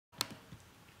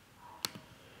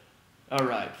All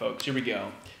right, folks, here we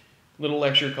go. Little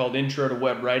lecture called Intro to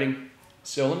Web Writing.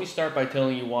 So let me start by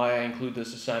telling you why I include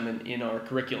this assignment in our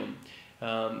curriculum.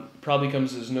 Probably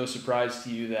comes as no surprise to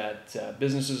you that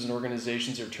businesses and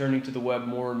organizations are turning to the web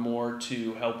more and more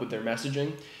to help with their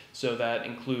messaging. So that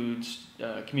includes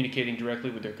communicating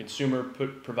directly with their consumer,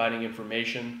 providing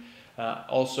information.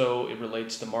 Also, it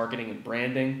relates to marketing and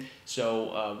branding.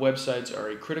 So websites are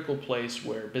a critical place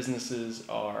where businesses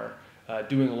are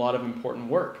doing a lot of important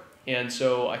work. And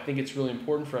so I think it's really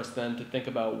important for us then to think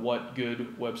about what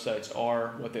good websites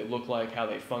are, what they look like, how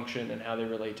they function, and how they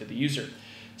relate to the user.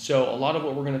 So a lot of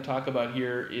what we're going to talk about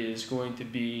here is going to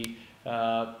be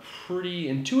pretty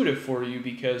intuitive for you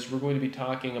because we're going to be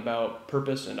talking about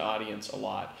purpose and audience a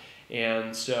lot.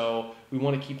 And so we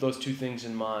want to keep those two things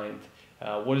in mind.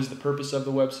 What is the purpose of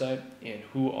the website, and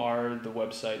who are the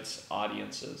website's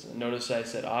audiences? And notice I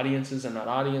said audiences and not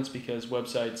audience because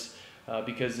websites,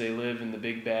 because they live in the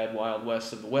big bad wild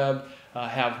west of the web,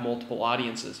 have multiple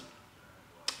audiences.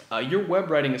 Your web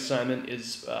writing assignment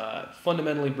is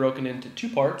fundamentally broken into two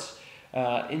parts.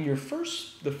 In the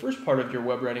first part of your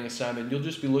web writing assignment, you'll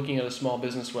just be looking at a small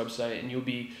business website and you'll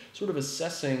be sort of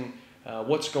assessing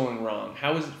what's going wrong.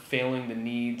 How is it failing the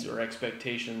needs or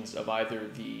expectations of either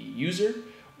the user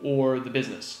or the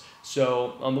business?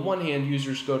 So on the one hand,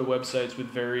 users go to websites with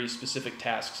very specific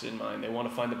tasks in mind. They want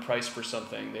to find the price for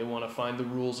something. They want to find the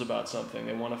rules about something.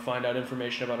 They want to find out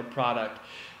information about a product.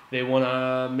 They want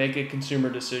to make a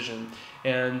consumer decision.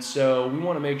 And so we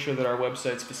want to make sure that our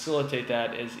websites facilitate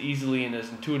that as easily and as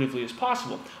intuitively as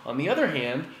possible. On the other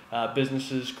hand,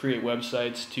 businesses create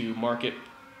websites to market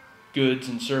goods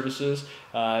and services.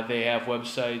 They have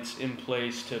websites in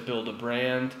place to build a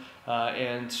brand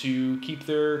and to keep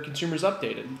their consumers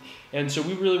updated. And so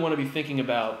we really want to be thinking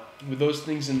about, with those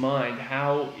things in mind,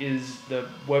 how is the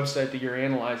website that you're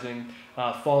analyzing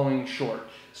falling short?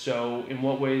 So in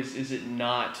what ways is it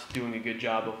not doing a good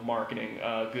job of marketing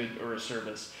a good or a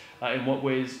service? In what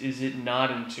ways is it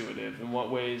not intuitive? In what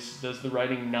ways does the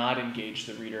writing not engage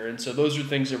the reader? And so those are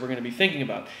things that we're going to be thinking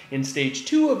about. In stage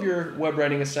 2 of your web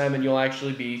writing assignment, you'll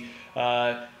actually be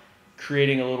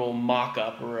creating a little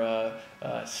mock-up or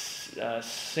a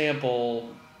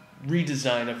sample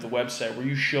redesign of the website where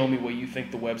you show me what you think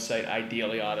the website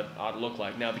ideally ought to look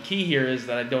like. Now, the key here is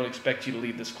that I don't expect you to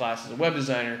leave this class as a web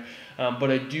designer, but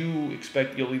I do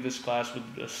expect you to leave this class with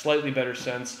a slightly better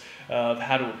sense of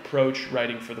how to approach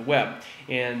writing for the web.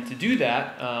 And to do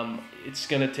that, it's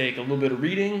going to take a little bit of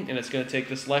reading, and it's going to take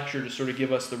this lecture to sort of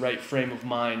give us the right frame of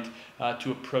mind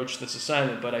to approach this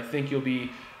assignment. But I think you'll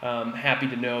be happy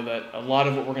to know that a lot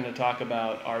of what we're going to talk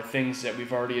about are things that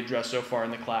we've already addressed so far in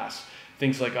the class.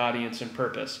 Things like audience and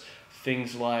purpose,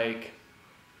 things like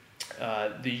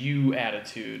the you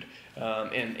attitude,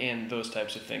 and those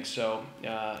types of things. So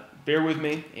bear with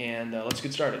me and let's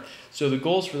get started. So the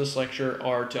goals for this lecture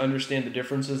are to understand the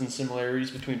differences and similarities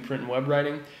between print and web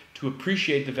writing, to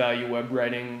appreciate the value web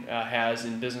writing has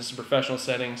in business and professional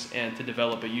settings, and to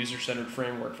develop a user-centered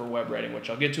framework for web writing, which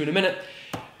I'll get to in a minute.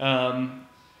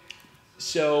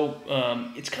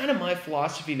 It's kind of my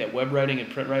philosophy that web writing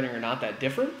and print writing are not that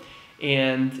different.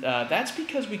 And that's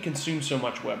because we consume so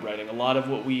much web writing. A lot of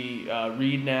what we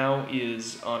read now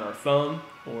is on our phone,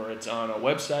 or it's on a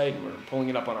website, and we're pulling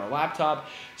it up on our laptop.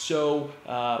 So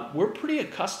we're pretty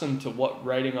accustomed to what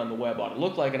writing on the web ought to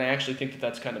look like, and I actually think that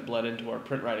that's kind of bled into our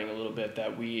print writing a little bit,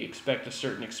 that we expect a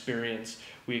certain experience,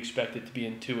 we expect it to be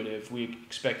intuitive, we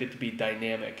expect it to be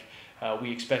dynamic.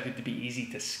 We expect it to be easy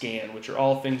to scan, which are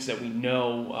all things that we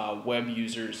know web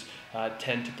users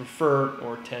tend to prefer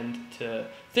or tend to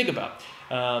think about.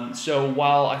 So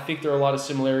while I think there are a lot of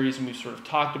similarities, and we've sort of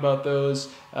talked about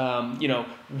those,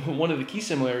 one of the key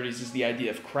similarities is the idea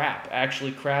of CRAP.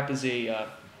 Actually, CRAP is a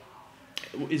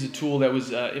tool that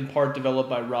was in part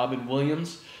developed by Robin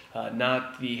Williams,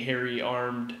 not the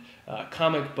hairy-armed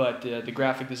comic, but the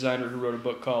graphic designer who wrote a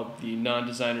book called The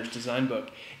Non-Designer's Design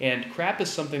Book. And CRAP is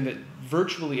something that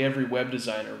virtually every web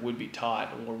designer would be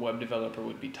taught, or web developer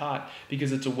would be taught,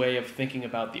 because it's a way of thinking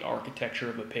about the architecture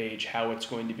of a page, how it's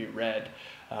going to be read,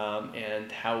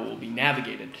 and how it will be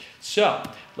navigated. So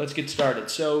let's get started.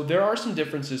 So there are some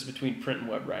differences between print and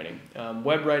web writing.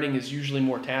 Web writing is usually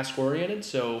more task-oriented,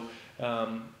 so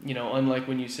unlike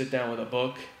when you sit down with a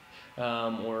book,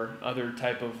 or other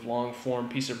type of long-form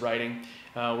piece of writing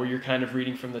where you're kind of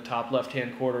reading from the top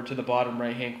left-hand corner to the bottom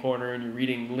right-hand corner, and you're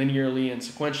reading linearly and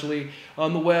sequentially.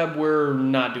 On the web, we're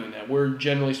not doing that. We're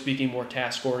generally speaking more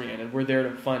task-oriented. We're there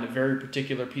to find a very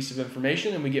particular piece of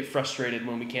information, and we get frustrated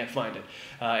when we can't find it.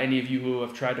 Any of you who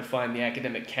have tried to find the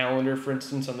academic calendar, for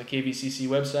instance, on the KVCC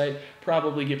website,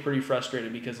 probably get pretty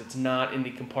frustrated because it's not in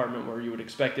the compartment where you would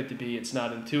expect it to be. It's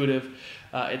not intuitive,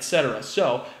 etc.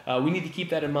 So we need to keep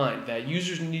that in mind, that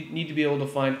users need to be able to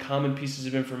find common pieces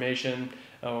of information,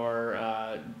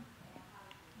 or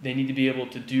they need to be able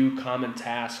to do common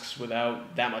tasks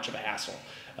without that much of a hassle.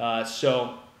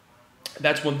 So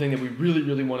that's one thing that we really,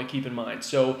 really want to keep in mind.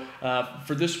 So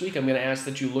for this week, I'm going to ask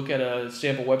that you look at a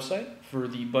sample website for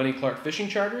the Bunny Clark fishing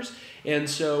charters. And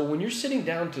so when you're sitting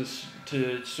down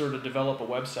to sort of develop a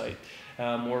website,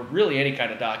 or really any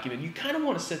kind of document, you kind of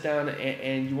want to sit down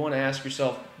and you want to ask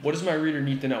yourself, what does my reader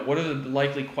need to know? What are the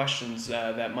likely questions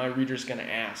that my reader is going to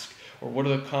ask? Or what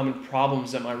are the common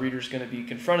problems that my reader is going to be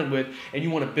confronted with? And you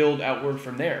want to build outward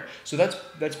from there. So that's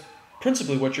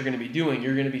principally what you're going to be doing.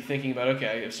 You're going to be thinking about,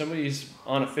 okay, if somebody's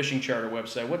on a fishing charter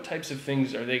website, what types of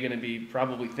things are they going to be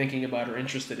probably thinking about or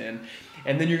interested in?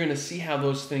 And then you're going to see how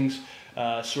those things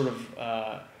sort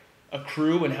of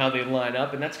accrue and how they line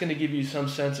up, and that's going to give you some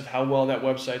sense of how well that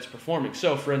website's performing.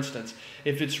 So, for instance,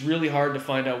 if it's really hard to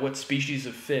find out what species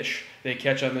of fish they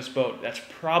catch on this boat, that's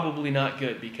probably not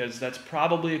good, because that's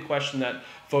probably a question that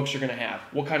folks are going to have.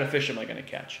 What kind of fish am I going to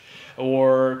catch?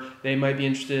 Or they might be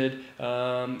interested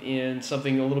in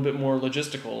something a little bit more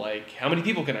logistical, like how many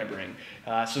people can I bring?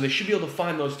 So they should be able to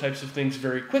find those types of things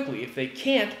very quickly. If they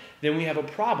can't, then we have a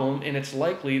problem, and it's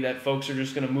likely that folks are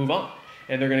just going to move on,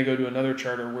 and they're going to go to another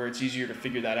charter where it's easier to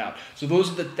figure that out. So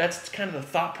that's kind of the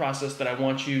thought process that I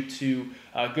want you to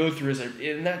go through.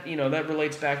 And that that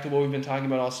relates back to what we've been talking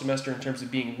about all semester in terms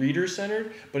of being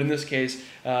reader-centered, but in this case,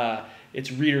 it's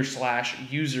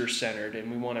reader/user-centered, and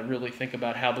we want to really think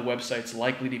about how the website's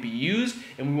likely to be used,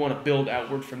 and we want to build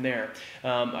outward from there.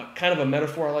 Kind of a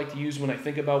metaphor I like to use when I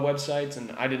think about websites,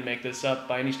 and I didn't make this up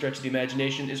by any stretch of the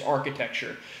imagination, is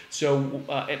architecture. So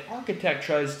an architect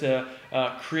tries to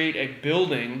create a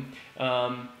building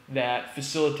that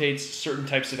facilitates certain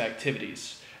types of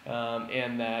activities,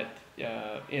 and that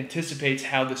anticipates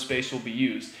how the space will be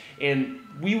used. And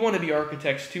we want to be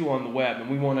architects too on the web, and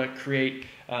we want to create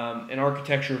an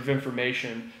architecture of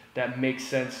information that makes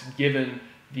sense given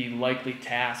the likely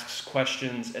tasks,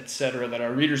 questions, etc. that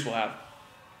our readers will have.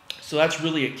 So that's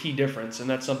really a key difference, and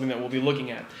that's something that we'll be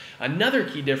looking at. Another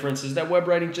key difference is that web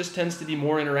writing just tends to be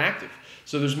more interactive.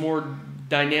 So there's more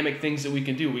dynamic things that we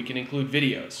can do. We can include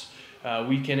videos.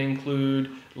 We can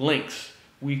include links.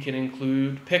 We can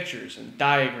include pictures and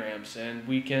diagrams, and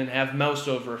we can have mouse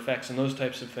over effects and those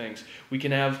types of things. We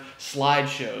can have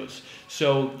slideshows.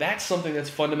 So that's something that's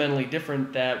fundamentally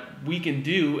different that we can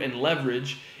do and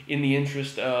leverage in the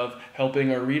interest of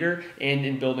helping our reader and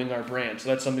in building our brand. So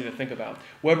that's something to think about.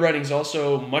 Web writing is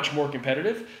also much more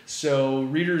competitive, so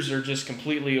readers are just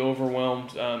completely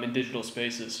overwhelmed in digital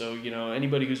spaces. So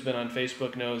anybody who's been on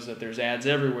Facebook knows that there's ads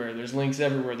everywhere, there's links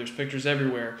everywhere, there's pictures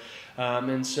everywhere.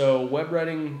 And so web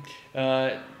writing,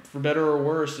 for better or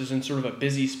worse, is in sort of a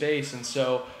busy space. And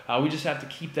so we just have to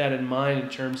keep that in mind in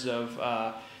terms of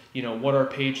what our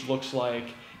page looks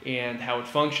like and how it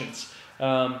functions.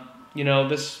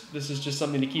 This is just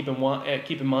something to keep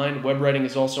in mind. Web writing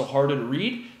is also harder to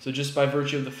read. So just by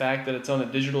virtue of the fact that it's on a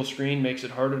digital screen makes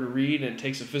it harder to read, and it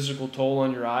takes a physical toll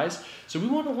on your eyes. So we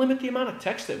want to limit the amount of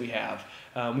text that we have.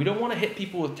 We don't want to hit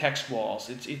people with text walls.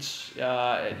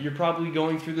 You're probably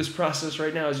going through this process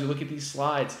right now as you look at these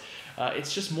slides.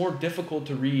 It's just more difficult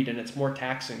to read, and it's more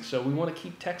taxing. So we want to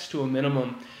keep text to a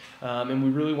minimum. And we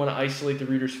really want to isolate the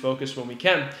reader's focus when we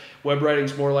can. Web writing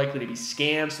is more likely to be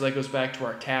scanned, so that goes back to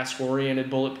our task-oriented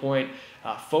bullet point.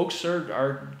 Folks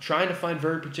are trying to find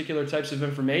very particular types of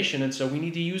information, and so we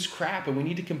need to use CRAP, and we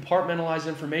need to compartmentalize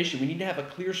information. We need to have a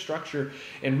clear structure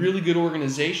and really good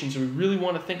organization, so we really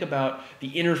want to think about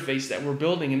the interface that we're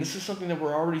building, and this is something that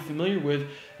we're already familiar with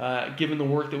given the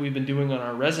work that we've been doing on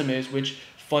our resumes, which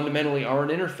fundamentally are an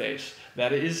interface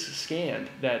that is scanned,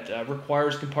 that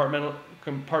requires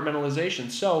compartmentalization.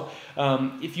 So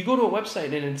if you go to a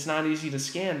website and it's not easy to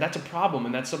scan, that's a problem,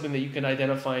 and that's something that you can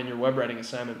identify in your web writing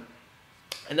assignment.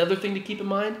 Another thing to keep in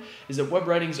mind is that web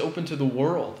writing is open to the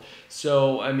world.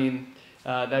 So,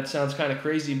 that sounds kind of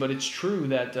crazy, but it's true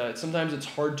that sometimes it's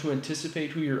hard to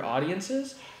anticipate who your audience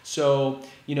is. So,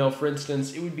 for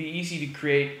instance, it would be easy to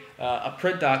create a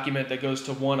print document that goes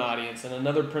to one audience, and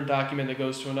another print document that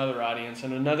goes to another audience,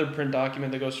 and another print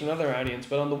document that goes to another audience.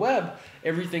 But on the web,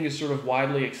 everything is sort of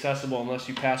widely accessible unless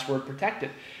you password protect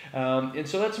it. And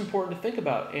so that's important to think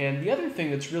about. And the other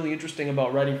thing that's really interesting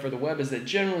about writing for the web is that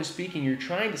generally speaking, you're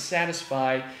trying to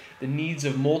satisfy the needs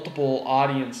of multiple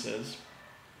audiences,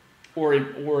 or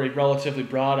a relatively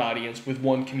broad audience with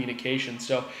one communication.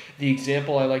 So the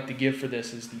example I like to give for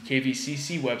this is the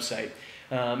KVCC website.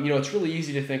 It's really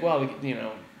easy to think, well,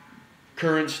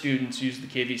 current students use the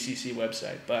KVCC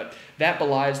website, but that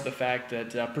belies the fact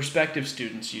that prospective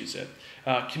students use it,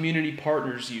 community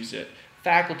partners use it,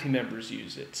 faculty members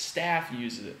use it, staff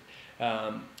use it,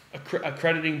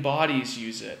 accrediting bodies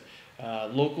use it,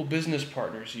 local business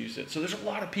partners use it. So there's a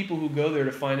lot of people who go there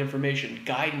to find information.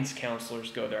 Guidance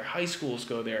counselors go there, high schools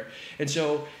go there. And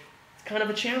so it's kind of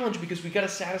a challenge because we got to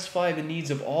satisfy the needs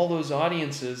of all those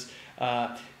audiences,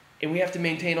 and we have to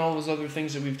maintain all those other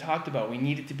things that we've talked about. We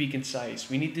need it to be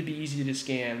concise. We need it to be easy to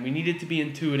scan. We need it to be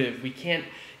intuitive. We can't,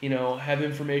 have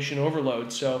information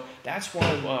overload. So that's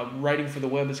why writing for the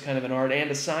web is kind of an art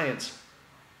and a science.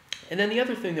 And then the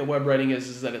other thing that web writing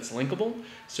is that it's linkable.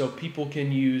 So people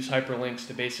can use hyperlinks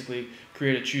to basically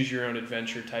create a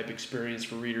choose-your-own-adventure type experience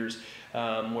for readers,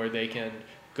 where they can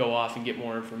go off and get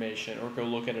more information or go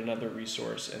look at another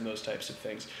resource and those types of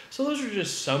things. So those are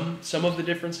just some of the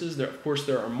differences. Of course,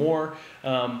 there are more,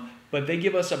 but they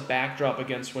give us a backdrop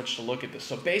against which to look at this.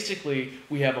 So basically,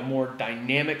 we have a more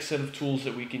dynamic set of tools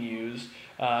that we can use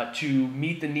to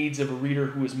meet the needs of a reader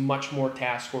who is much more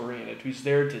task-oriented, who's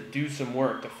there to do some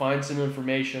work, to find some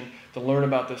information, to learn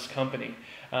about this company.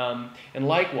 And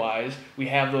likewise, we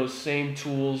have those same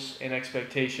tools and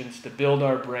expectations to build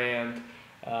our brand,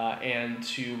 and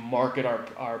to market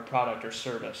our product or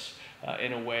service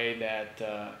in a way that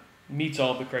meets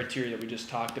all the criteria that we just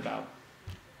talked about.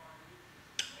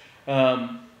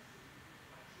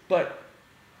 But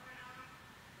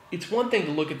it's one thing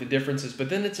to look at the differences, but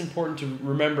then it's important to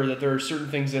remember that there are certain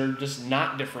things that are just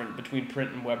not different between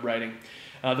print and web writing.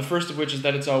 The first of which is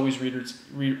that it's always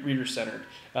reader-centered.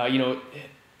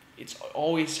 It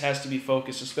always has to be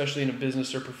focused, especially in a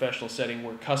business or professional setting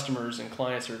where customers and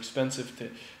clients are expensive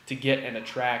to get and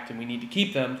attract, and we need to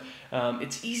keep them.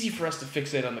 It's easy for us to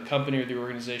fixate on the company or the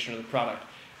organization or the product.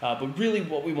 But really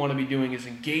what we want to be doing is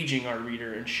engaging our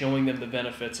reader and showing them the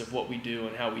benefits of what we do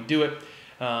and how we do it.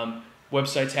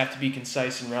 Websites have to be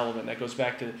concise and relevant. That goes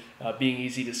back to being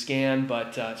easy to scan,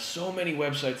 but so many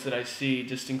websites that I see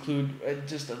just include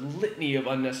just a litany of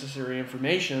unnecessary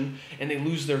information, and they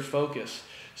lose their focus.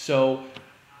 So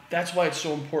that's why it's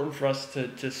so important for us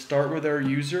to start with our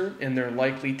user and their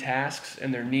likely tasks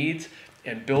and their needs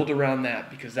and build around that,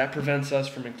 because that prevents us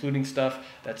from including stuff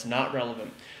that's not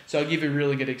relevant. So I'll give you a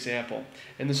really good example.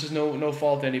 And this is no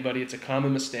fault to anybody. It's a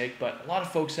common mistake, but a lot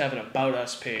of folks have an About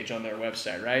Us page on their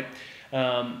website, right?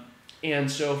 And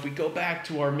so if we go back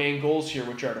to our main goals here,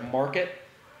 which are to market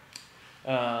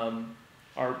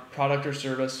our product or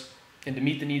service and to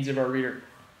meet the needs of our reader,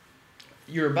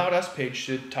 your About Us page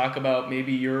should talk about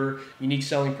maybe your unique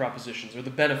selling propositions or the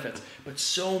benefits. But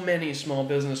so many small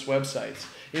business websites,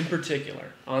 in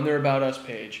particular, on their About Us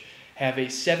page, have a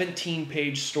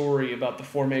 17-page story about the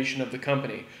formation of the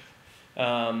company.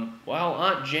 Well,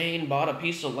 Aunt Jane bought a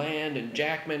piece of land in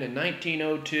Jackman in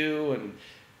 1902,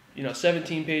 and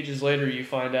 17 pages later you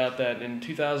find out that in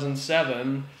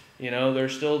 2007, they're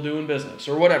still doing business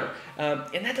or whatever.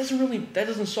 And that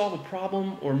doesn't solve a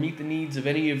problem or meet the needs of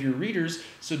any of your readers.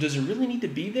 So does it really need to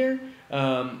be there?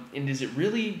 And is it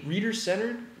really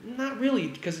reader-centered? Not really,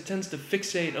 because it tends to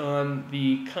fixate on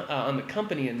the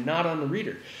company and not on the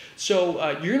reader. So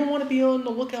you're going to want to be on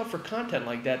the lookout for content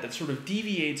like that sort of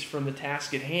deviates from the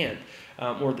task at hand,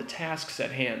 or the tasks at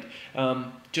hand.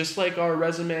 Just like our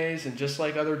resumes and just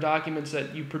like other documents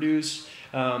that you produce,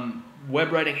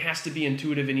 web writing has to be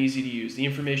intuitive and easy to use. The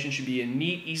information should be in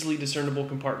neat, easily discernible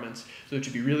compartments. So it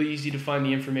should be really easy to find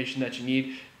the information that you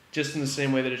need, just in the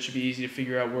same way that it should be easy to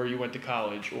figure out where you went to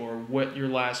college or what your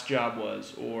last job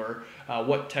was or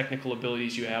what technical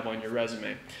abilities you have on your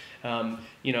resume.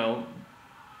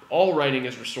 All writing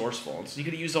is resourceful, and so you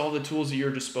got to use all the tools at your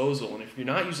disposal. And if you're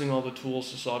not using all the tools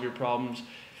to solve your problems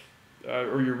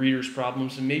or your readers'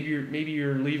 problems, then maybe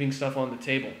you're leaving stuff on the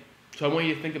table. So I want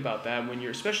you to think about that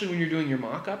especially when you're doing your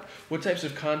mock-up. What types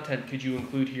of content could you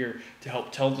include here to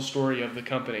help tell the story of the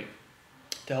company,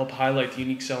 to help highlight the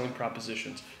unique selling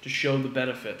propositions, to show the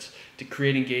benefits, to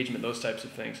create engagement, those types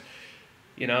of things.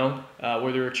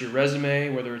 Whether it's your resume,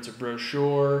 whether it's a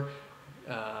brochure,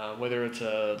 whether it's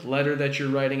a letter that you're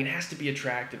writing, it has to be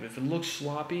attractive. If it looks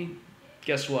sloppy,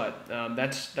 guess what?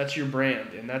 That's your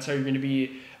brand, and that's how you're going to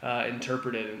be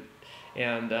interpreted.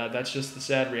 And that's just the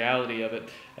sad reality of it.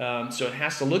 So it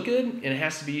has to look good, and it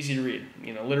has to be easy to read.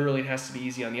 Literally it has to be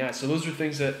easy on the eye. So those are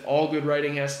things that all good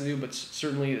writing has to do, but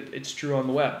certainly it's true on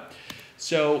the web.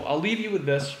 So I'll leave you with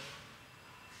this.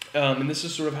 And this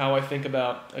is sort of how I think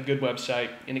about a good website,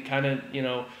 and it kind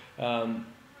of,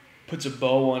 puts a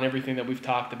bow on everything that we've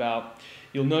talked about.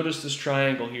 You'll notice this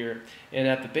triangle here, and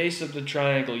at the base of the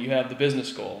triangle you have the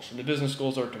business goals. And the business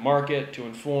goals are to market, to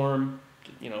inform,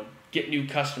 get new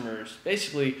customers.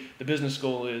 Basically, the business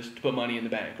goal is to put money in the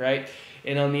bank, right?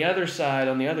 And on the other side,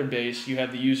 on the other base, you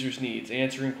have the user's needs,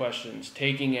 answering questions,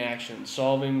 taking action,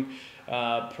 solving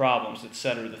problems,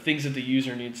 etc. The things that the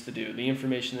user needs to do, the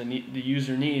information that the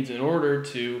user needs in order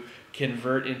to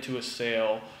convert into a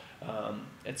sale,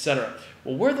 etc.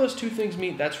 Well, where those two things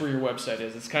meet, that's where your website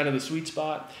is. It's kind of the sweet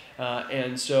spot.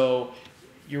 And so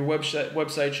your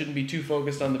website shouldn't be too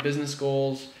focused on the business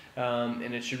goals,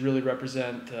 and it should really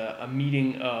represent a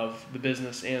meeting of the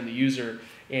business and the user.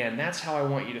 And that's how I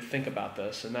want you to think about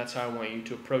this, and that's how I want you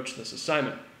to approach this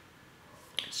assignment.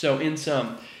 So in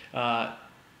sum,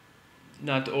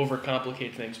 not to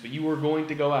overcomplicate things, but you are going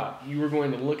to go out. You are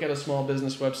going to look at a small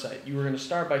business website. You are going to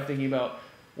start by thinking about,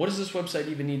 what does this website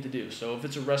even need to do? So if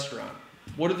it's a restaurant,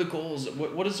 what are the goals?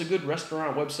 What does a good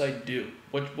restaurant website do?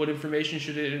 What information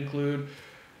should it include?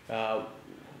 How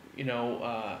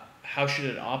should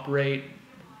it operate?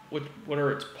 What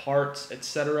are its parts,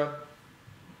 etc.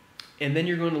 And then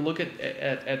you're going to look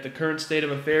at the current state of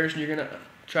affairs, and you're going to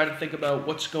try to think about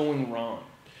what's going wrong.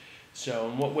 So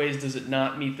in what ways does it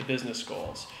not meet the business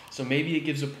goals? So maybe it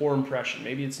gives a poor impression.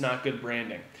 Maybe it's not good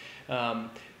branding.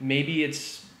 Maybe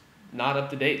it's not up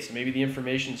to date, so maybe the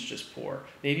information's just poor.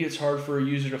 Maybe it's hard for a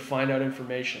user to find out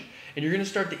information. And you're going to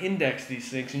start to index these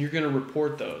things, and you're going to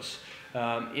report those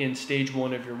in stage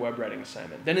 1 of your web writing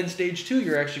assignment. Then in stage 2,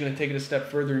 you're actually going to take it a step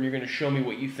further, and you're going to show me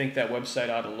what you think that website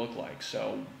ought to look like.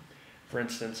 So, for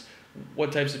instance,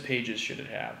 what types of pages should it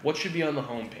have? What should be on the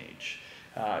home page?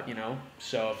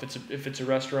 So if it's a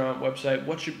restaurant website,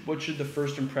 what should the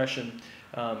first impression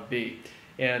be?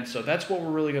 And so that's what we're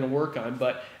really going to work on.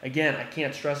 But again, I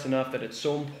can't stress enough that it's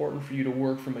so important for you to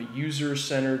work from a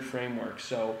user-centered framework.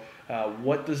 So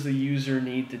what does the user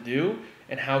need to do,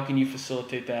 and how can you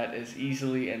facilitate that as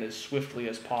easily and as swiftly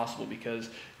as possible? Because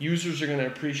users are going to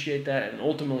appreciate that, and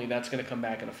ultimately that's going to come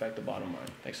back and affect the bottom line.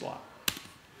 Thanks a lot.